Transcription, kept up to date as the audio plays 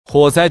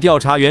火灾调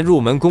查员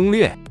入门攻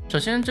略。首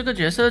先，这个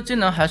角色的技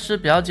能还是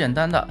比较简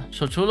单的，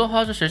手厨的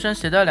话是随身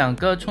携带2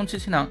个充气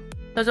气囊，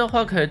大家的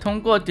话可以通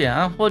过点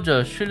按或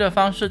者序列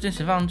方式进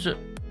行放置。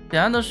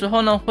点按的时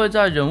候呢，会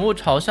在人物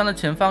朝向的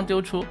前方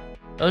丢出，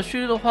而序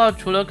列的话，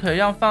除了可以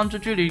让放置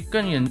距离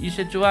更远一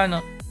些之外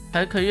呢，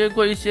还可以越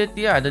过一些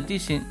低矮的地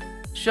形。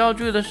需要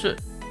注意的是，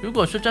如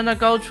果是站在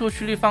高处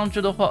蓄力放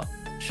置的话，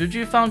实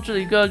际放置的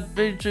一个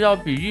位置要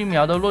比预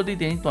瞄的落地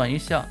点短一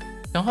下。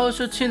然后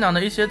是气囊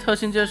的一些特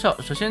性介绍。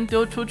首先，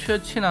丢出去的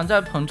气囊在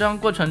膨胀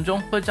过程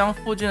中会将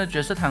附近的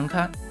角色弹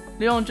开，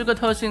利用这个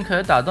特性可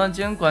以打断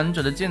监管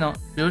者的技能，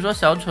比如说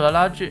小丑的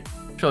拉锯、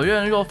手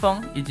刃弱风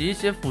以及一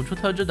些辅助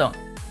特质等。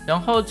然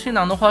后气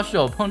囊的话是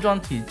有碰撞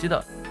体积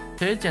的，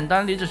可以简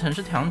单理解成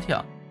是长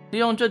条，利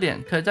用这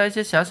点可以在一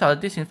些狭小的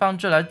地形放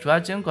置来阻碍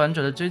监管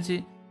者的追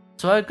击。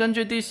此外，根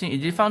据地形以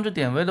及放置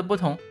点位的不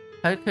同，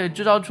还可以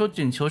制造出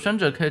仅求生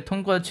者可以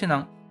通过的气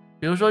囊，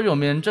比如说永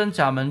眠镇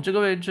甲门这个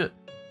位置。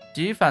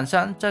极易反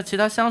山，在其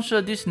他相似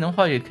的地形的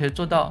话也可以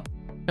做到。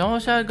然后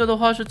下一个的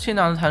话是气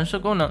囊的弹射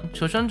功能，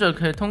求生者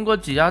可以通过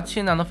挤压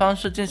气囊的方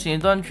式进行一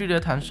段距离的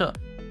弹射，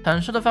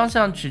弹射的方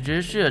向取决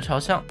于视野朝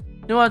向。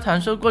另外，弹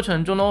射过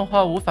程中的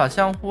话无法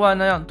像户外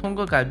那样通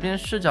过改变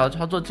视角的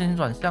操作进行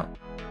转向。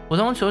普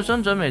通求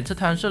生者每次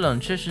弹射冷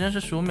却时间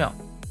是15秒，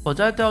火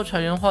灾调查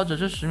员的话则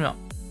是10秒。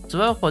此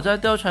外，火灾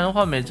调查员的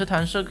话每次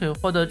弹射可以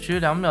获得其余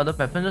2秒的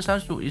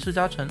 35% 一次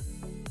加成。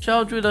需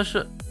要注意的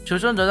是，求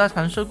生者在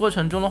弹射过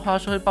程中的话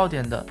是会爆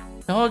点的。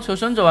然后求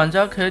生者玩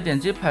家可以点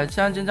击排气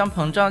按键将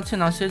膨胀气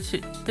囊泄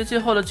气，泄气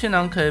后的气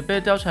囊可以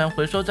被调查员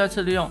回收再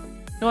次利用。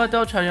另外，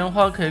调查员的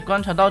话可以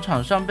观察到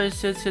场上被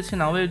泄气的气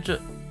囊位置，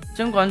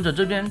监管者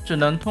这边只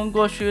能通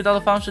过蓄力刀的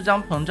方式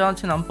将膨胀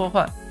气囊破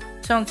坏，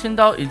像轻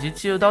刀以及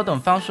汽油刀等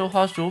方式的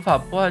话是无法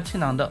破坏气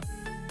囊的。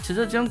其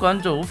次，监管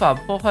者无法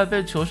破坏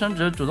被求生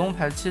者主动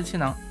排气的气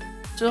囊。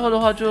最后的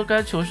话就是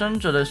该求生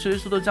者的蓄力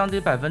速度降低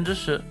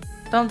 10%。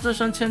当自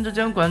身牵制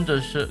监管者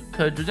时，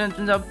可以逐渐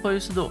增加破译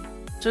速度，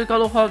最高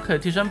的话可以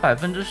提升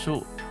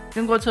 15%。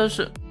经过测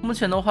试，目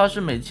前的话是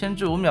每牵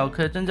制5秒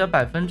可以增加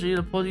 1%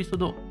 的破译速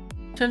度。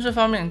牵制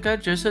方面，该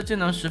角色技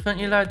能十分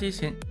依赖地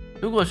形，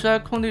如果是在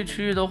空地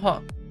区域的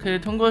话，可以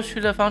通过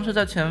序列方式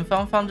在前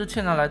方放置气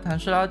囊来弹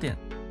射拉点；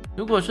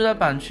如果是在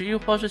板区域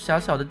或是狭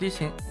小的地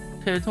形，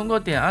可以通过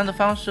点按的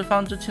方式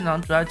放置气囊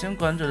阻碍监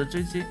管者的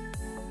追击。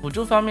辅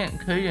助方面，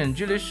可以远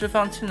距离释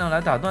放气能来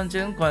打断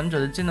监管者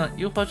的技能，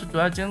又或是阻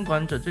碍监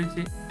管者追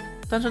击。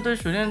但是对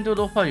熟练度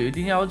的话有一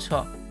定要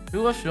求，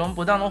如果使用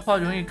不当的话，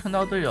容易坑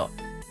到队友。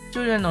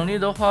救援能力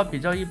的话比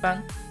较一般，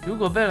如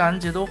果被拦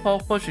截的话，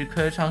或许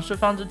可以尝试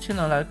放置气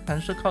能来弹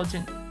射靠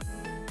近。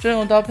专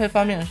用刀配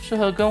方面，适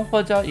合跟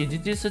货架以及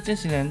祭司进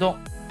行联动。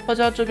货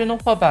架这边的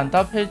货板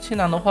搭配气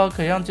囊的话，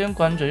可以让监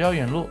管者要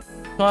远路，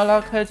从而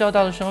拉开较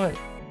大的身位。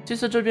祭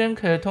司这边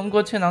可以通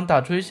过气囊打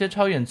出一些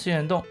超远次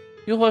元洞，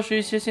又或是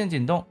一些陷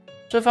阱洞，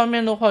这方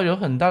面的话有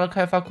很大的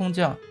开发空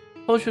间，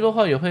后续的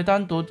话也会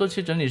单独做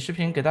期整理视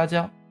频给大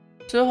家。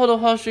最后的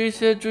话是一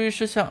些注意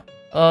事项，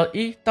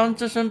当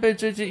自身被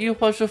追击亦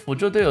或是辅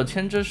助队友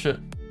牵制时，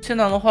气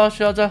囊的话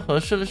需要在合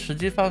适的时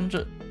机放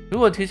置，如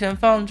果提前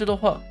放置的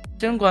话，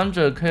监管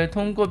者可以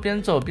通过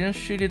边走边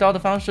蓄力刀的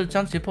方式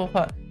将其破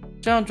坏，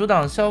这样阻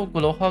挡效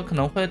果的话可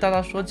能会大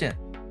大缩减。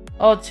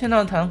气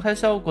囊弹开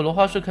效果的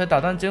话是可以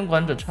打断监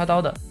管者插刀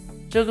的，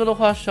这个的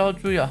话需要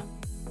注意啊。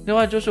另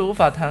外就是无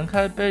法弹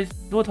开被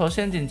鹿头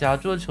陷阱夹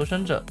住的求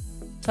生者。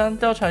3、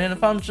调查员的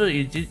放置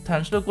以及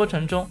弹射的过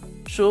程中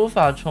是无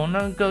法从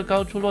那个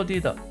高处落地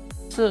的。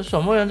4、守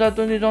墓人在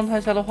蹲地状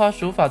态下的话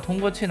是无法通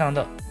过气囊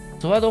的。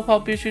此外的话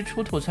必须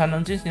出土才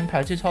能进行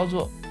排气操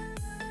作。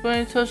关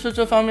于测试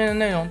这方面的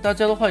内容，大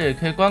家的话也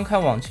可以观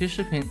看往期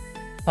视频。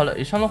好了，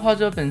以上的话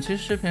就是本期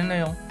视频内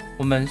容，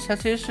我们下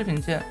期视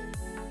频见，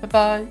拜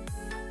拜。